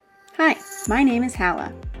Hi, my name is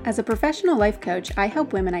Hala. As a professional life coach, I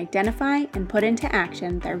help women identify and put into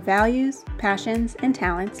action their values, passions, and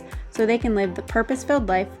talents so they can live the purpose-filled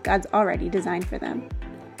life God's already designed for them.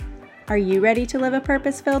 Are you ready to live a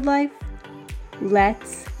purpose-filled life?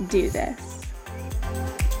 Let's do this.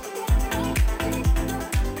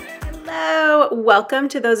 Hello, welcome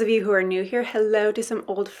to those of you who are new here. Hello to some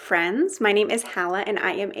old friends. My name is Hala and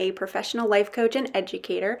I am a professional life coach and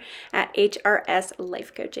educator at HRS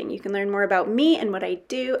Life Coaching. You can learn more about me and what I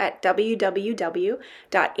do at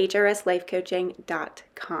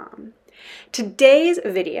www.hrsLifecoaching.com. Today's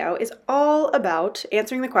video is all about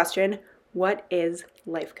answering the question, what is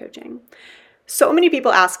life coaching? So many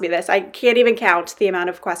people ask me this. I can't even count the amount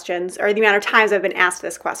of questions or the amount of times I've been asked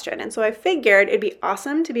this question. And so I figured it'd be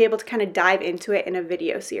awesome to be able to kind of dive into it in a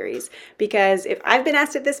video series, because if I've been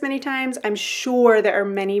asked it this many times, I'm sure there are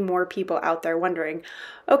many more people out there wondering,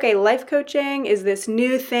 okay, life coaching is this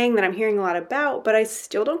new thing that I'm hearing a lot about, but I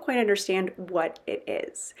still don't quite understand what it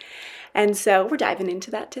is. And so we're diving into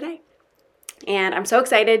that today. And I'm so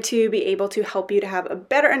excited to be able to help you to have a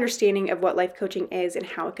better understanding of what life coaching is and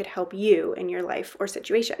how it could help you in your life or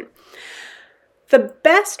situation. The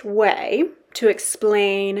best way to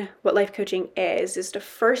explain what life coaching is to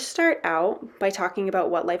first start out by talking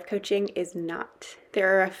about what life coaching is not.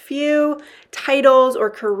 There are a few titles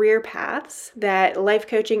or career paths that life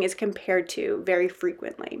coaching is compared to very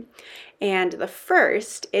frequently. And the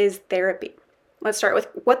first is therapy. Let's start with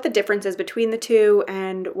what the difference is between the two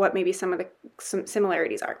and what maybe some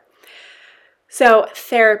similarities are. So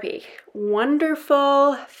therapy,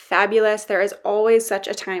 wonderful, fabulous. There is always such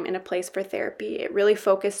a time and a place for therapy. It really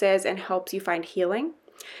focuses and helps you find healing.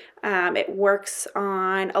 It works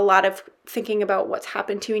on a lot of thinking about what's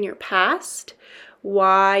happened to you in your past,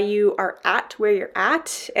 why you are at where you're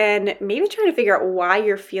at, and maybe trying to figure out why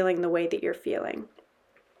you're feeling the way that you're feeling.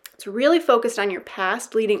 It's really focused on your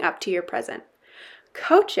past leading up to your present.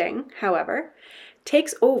 Coaching, however,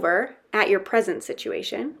 takes over at your present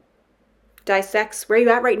situation, dissects where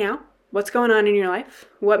you're at right now, what's going on in your life,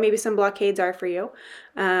 what maybe some blockades are for you,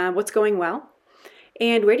 what's going well,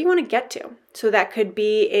 and where do you want to get to? So that could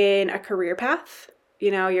be in a career path.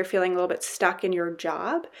 You're feeling a little bit stuck in your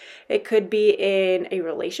job. It could be in a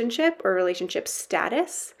relationship or relationship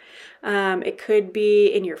status. It could be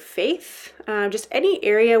in your faith, just any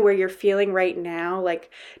area where you're feeling right now like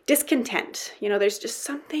discontent. There's just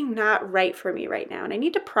something not right for me right now, and I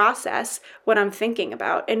need to process what I'm thinking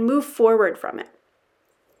about and move forward from it.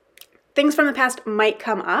 Things from the past might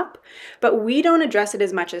come up, but we don't address it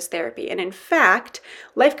as much as therapy. And in fact,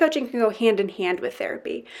 life coaching can go hand in hand with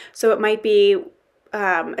therapy. So it might be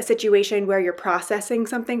a situation where you're processing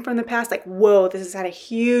something from the past, like, whoa, this has had a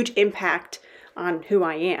huge impact on who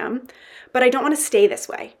I am, but I don't want to stay this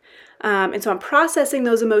way. And so I'm processing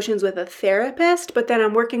those emotions with a therapist, but then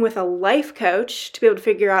I'm working with a life coach to be able to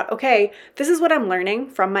figure out, okay, this is what I'm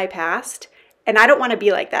learning from my past, and I don't want to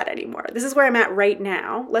be like that anymore. This is where I'm at right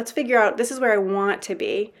now. Let's figure out, this is where I want to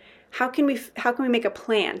be. How can we make a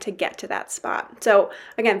plan to get to that spot? So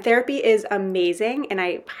again, therapy is amazing and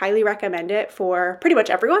I highly recommend it for pretty much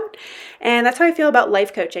everyone. And that's how I feel about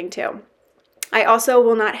life coaching too. I also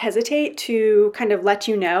will not hesitate to kind of let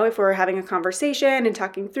you know if we're having a conversation and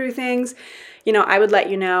talking through things. I would let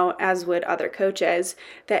you know, as would other coaches,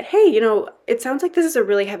 that, hey, it sounds like this is a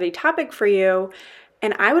really heavy topic for you.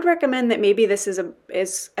 And I would recommend that maybe this is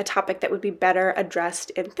a topic that would be better addressed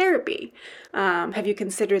in therapy. Have you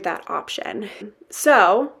considered that option?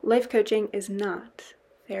 So, life coaching is not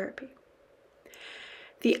therapy.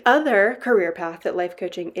 The other career path that life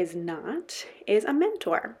coaching is not is a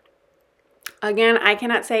mentor. Again, I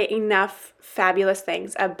cannot say enough fabulous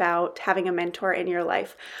things about having a mentor in your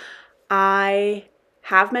life. I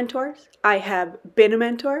have mentors. I have been a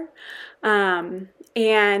mentor.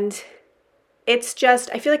 And it's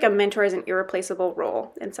just, I feel like a mentor is an irreplaceable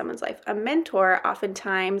role in someone's life. A mentor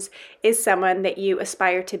oftentimes is someone that you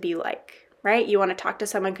aspire to be like, right? You want to talk to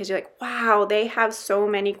someone because you're like, wow, they have so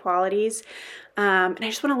many qualities. And I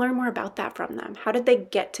just want to learn more about that from them. How did they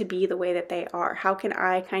get to be the way that they are? How can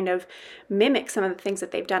I kind of mimic some of the things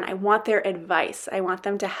that they've done? I want their advice. I want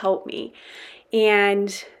them to help me.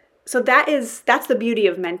 And so that's the beauty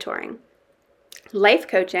of mentoring. Life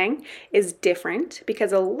coaching is different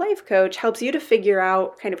because a life coach helps you to figure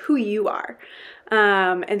out kind of who you are.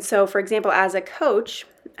 And so, for example, as a coach,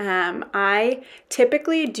 I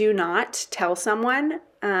typically do not tell someone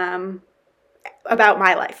about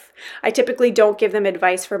my life. I typically don't give them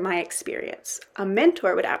advice from my experience. A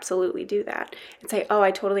mentor would absolutely do that and say, oh,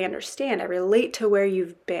 I totally understand. I relate to where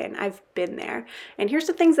you've been. I've been there. And here's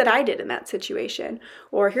the things that I did in that situation.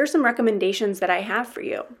 Or here's some recommendations that I have for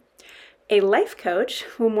you. A life coach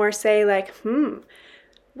will more say like,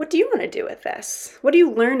 what do you want to do with this? What are you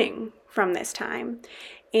learning from this time?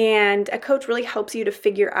 And a coach really helps you to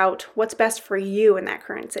figure out what's best for you in that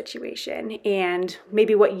current situation and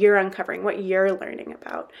maybe what you're uncovering, what you're learning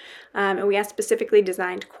about. And we have specifically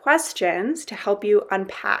designed questions to help you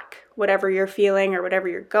unpack whatever you're feeling or whatever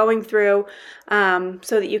you're going through so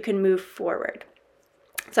that you can move forward.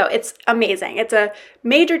 So it's amazing. It's a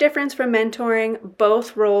major difference from mentoring.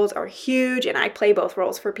 Both roles are huge, and I play both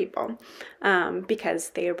roles for people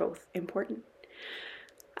because they are both important.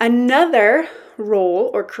 Another role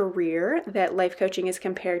or career that life coaching is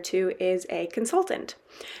compared to is a consultant.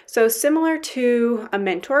 So similar to a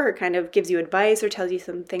mentor who kind of gives you advice or tells you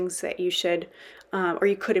some things that you should or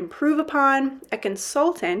you could improve upon, a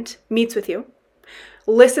consultant meets with you,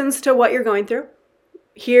 listens to what you're going through,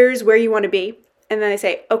 here's where you want to be, and then they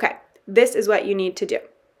say, okay, this is what you need to do.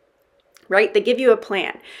 Right? They give you a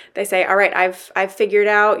plan. They say, all right, I've figured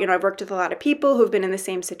out, I've worked with a lot of people who've been in the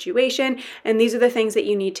same situation, and these are the things that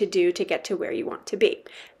you need to do to get to where you want to be.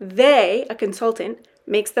 They, a consultant,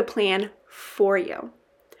 makes the plan for you.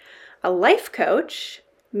 A life coach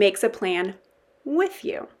makes a plan with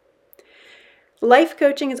you. Life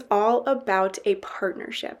coaching is all about a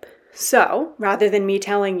partnership. So rather than me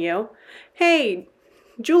telling you, hey,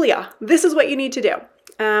 Julia, this is what you need to do.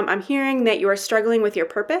 I'm hearing that you are struggling with your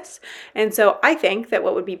purpose. And so I think that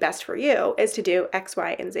what would be best for you is to do X,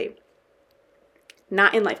 Y, and Z.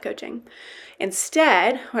 Not in life coaching.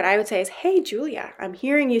 Instead, what I would say is, hey, Julia, I'm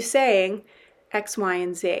hearing you saying X, Y,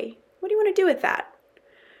 and Z. What do you want to do with that?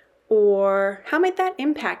 Or how might that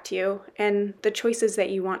impact you and the choices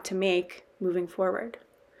that you want to make moving forward?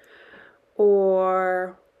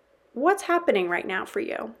 Or what's happening right now for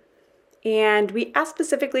you? And we ask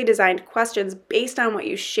specifically designed questions based on what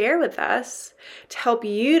you share with us to help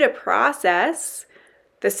you to process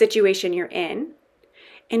the situation you're in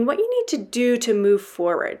and what you need to do to move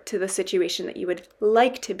forward to the situation that you would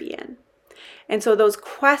like to be in. And so those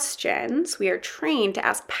questions, we are trained to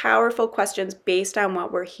ask powerful questions based on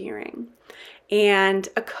what we're hearing. And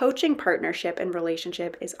a coaching partnership and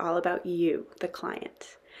relationship is all about you, the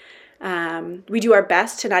client. We do our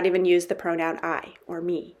best to not even use the pronoun I or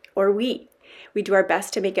me or we. We do our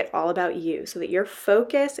best to make it all about you so that your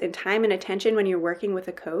focus and time and attention when you're working with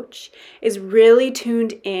a coach is really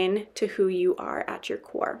tuned in to who you are at your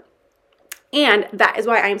core. And that is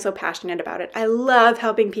why I am so passionate about it. I love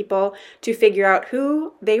helping people to figure out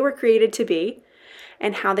who they were created to be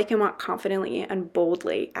and how they can walk confidently and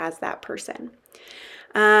boldly as that person.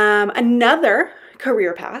 Another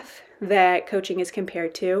career path that coaching is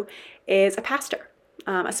compared to is a pastor.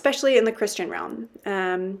 Especially in the Christian realm.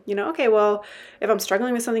 Okay, well, if I'm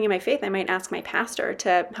struggling with something in my faith, I might ask my pastor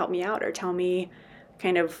to help me out or tell me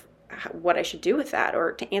kind of what I should do with that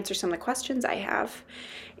or to answer some of the questions I have.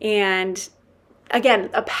 And again,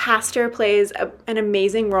 a pastor plays an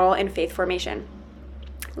amazing role in faith formation.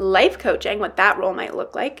 Life coaching, what that role might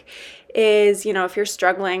look like is, if you're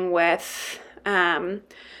struggling with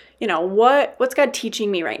what's God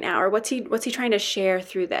teaching me right now? Or what's he trying to share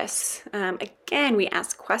through this? Again, we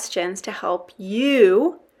ask questions to help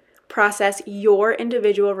you process your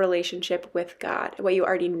individual relationship with God, what you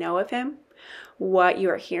already know of him, what you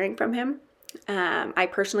are hearing from him. I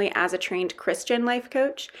personally, as a trained Christian life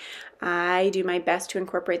coach, I do my best to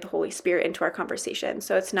incorporate the Holy Spirit into our conversation.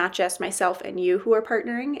 So it's not just myself and you who are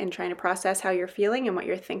partnering and trying to process how you're feeling and what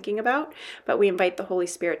you're thinking about, but we invite the Holy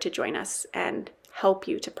Spirit to join us and help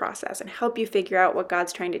you to process and help you figure out what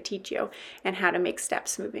God's trying to teach you and how to make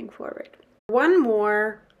steps moving forward. One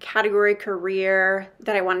more category career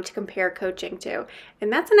that I wanted to compare coaching to,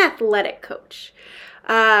 and that's an athletic coach.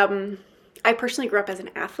 I personally grew up as an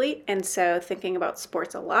athlete, and so thinking about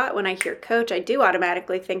sports a lot, when I hear coach, I do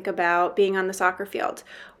automatically think about being on the soccer field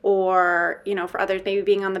or, for others, maybe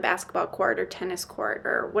being on the basketball court or tennis court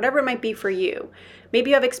or whatever it might be for you. Maybe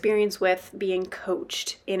you have experience with being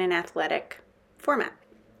coached in an athletic format.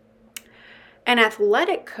 An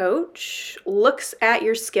athletic coach looks at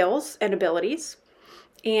your skills and abilities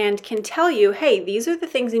and can tell you, hey, these are the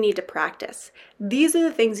things you need to practice. These are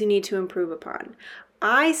the things you need to improve upon.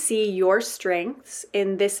 I see your strengths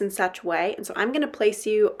in this and such way, and so I'm going to place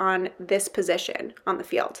you on this position on the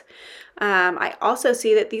field. I also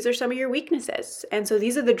see that these are some of your weaknesses, and so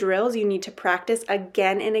these are the drills you need to practice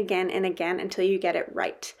again and again and again until you get it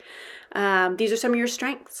right. These are some of your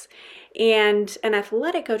strengths. And an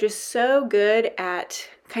athletic coach is so good at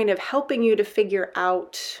kind of helping you to figure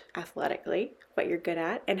out athletically what you're good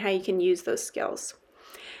at and how you can use those skills.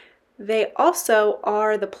 They also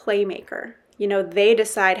are the playmaker. They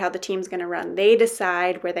decide how the team's going to run. They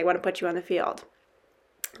decide where they want to put you on the field.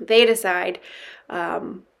 They decide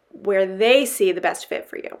where they see the best fit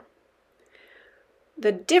for you.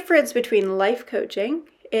 The difference between life coaching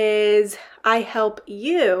is I help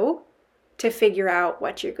you to figure out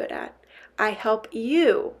what you're good at. I help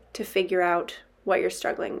you to figure out what you're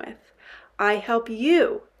struggling with. I help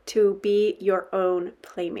you to be your own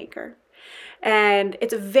playmaker. And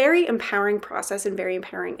it's a very empowering process and very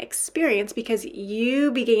empowering experience because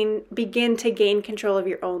you begin to gain control of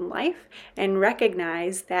your own life and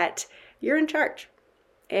recognize that you're in charge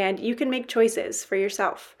and you can make choices for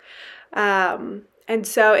yourself. And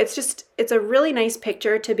so it's a really nice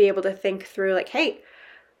picture to be able to think through like, hey,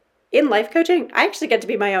 in life coaching, I actually get to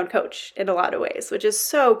be my own coach in a lot of ways, which is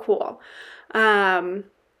so cool.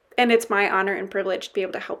 And it's my honor and privilege to be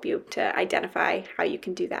able to help you to identify how you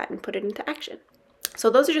can do that and put it into action. So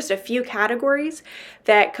those are just a few categories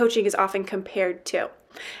that coaching is often compared to.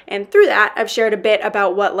 And through that, I've shared a bit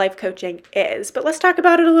about what life coaching is, but let's talk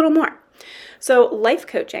about it a little more. So life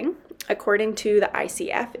coaching, according to the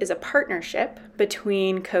ICF, is a partnership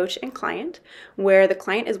between coach and client where the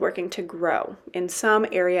client is working to grow in some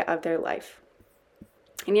area of their life.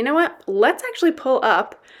 And you know what? Let's actually pull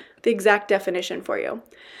up the exact definition for you.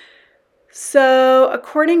 So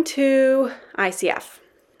according to ICF,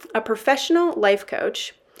 a professional life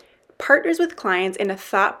coach partners with clients in a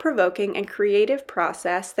thought-provoking and creative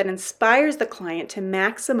process that inspires the client to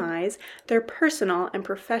maximize their personal and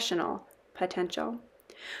professional potential.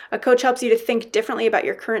 A coach helps you to think differently about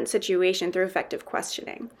your current situation through effective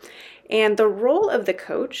questioning. And the role of the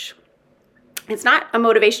coach, it's not a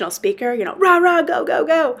motivational speaker, rah, rah, go, go,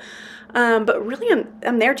 go. But really,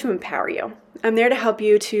 I'm there to empower you. I'm there to help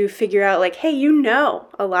you to figure out like, hey, you know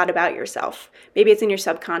a lot about yourself. Maybe it's in your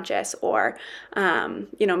subconscious or,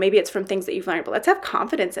 maybe it's from things that you've learned, but let's have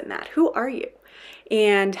confidence in that. Who are you?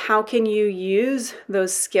 And how can you use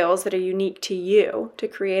those skills that are unique to you to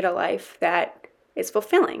create a life that is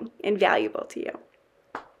fulfilling and valuable to you?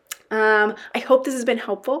 I hope this has been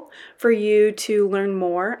helpful for you to learn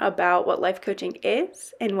more about what life coaching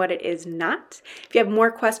is and what it is not. If you have more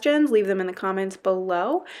questions, leave them in the comments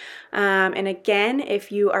below. And again, if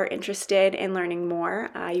you are interested in learning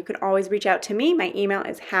more, you can always reach out to me. My email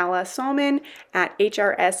is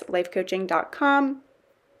hallasolman@hrslifecoaching.com.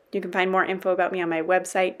 You can find more info about me on my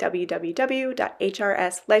website,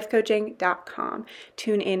 www.hrslifecoaching.com.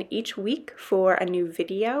 Tune in each week for a new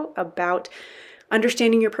video about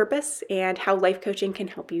understanding your purpose and how life coaching can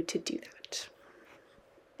help you to do that.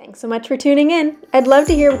 Thanks so much for tuning in. I'd love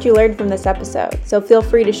to hear what you learned from this episode, so feel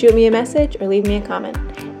free to shoot me a message or leave me a comment.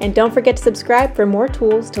 And don't forget to subscribe for more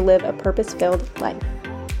tools to live a purpose-filled life.